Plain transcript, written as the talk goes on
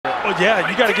Oh,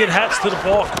 yeah, you got to get Hats to the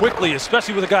ball quickly,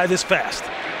 especially with a guy this fast.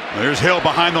 There's Hill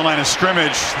behind the line of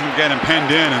scrimmage. They'll get him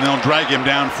penned in, and they'll drag him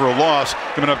down for a loss.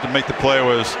 Coming up to make the play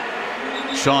was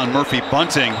Sean Murphy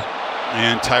Bunting,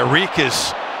 and Tyreek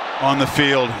is on the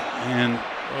field and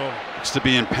looks to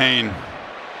be in pain,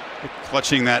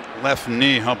 clutching that left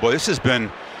knee. Oh boy, this has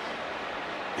been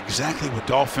exactly what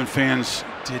Dolphin fans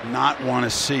did not want to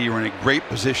see. You're in a great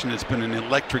position. It's been an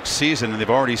electric season, and they've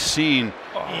already seen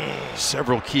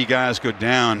several key guys go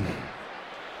down.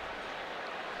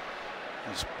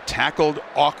 He's tackled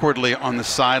awkwardly on the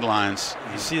sidelines.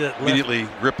 You see that immediately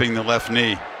ripping the left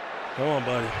knee. Come on,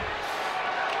 buddy.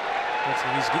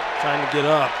 He's trying to get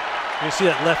up. You see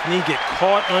that left knee get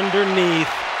caught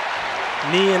underneath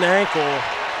knee and ankle.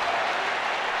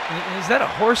 Is that a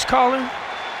horse collar?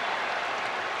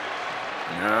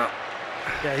 No.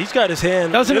 Yeah, he's got his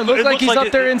hand. Doesn't it look like he's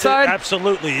up there inside?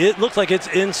 Absolutely. It looks like it's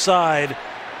inside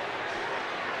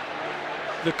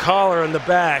the collar in the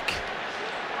back.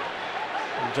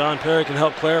 And John Perry can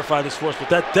help clarify this for us, but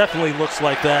that definitely looks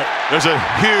like that. There's a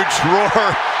huge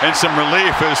roar and some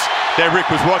relief as Tyreek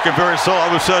was walking very slow. All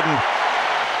of a sudden,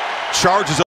 charges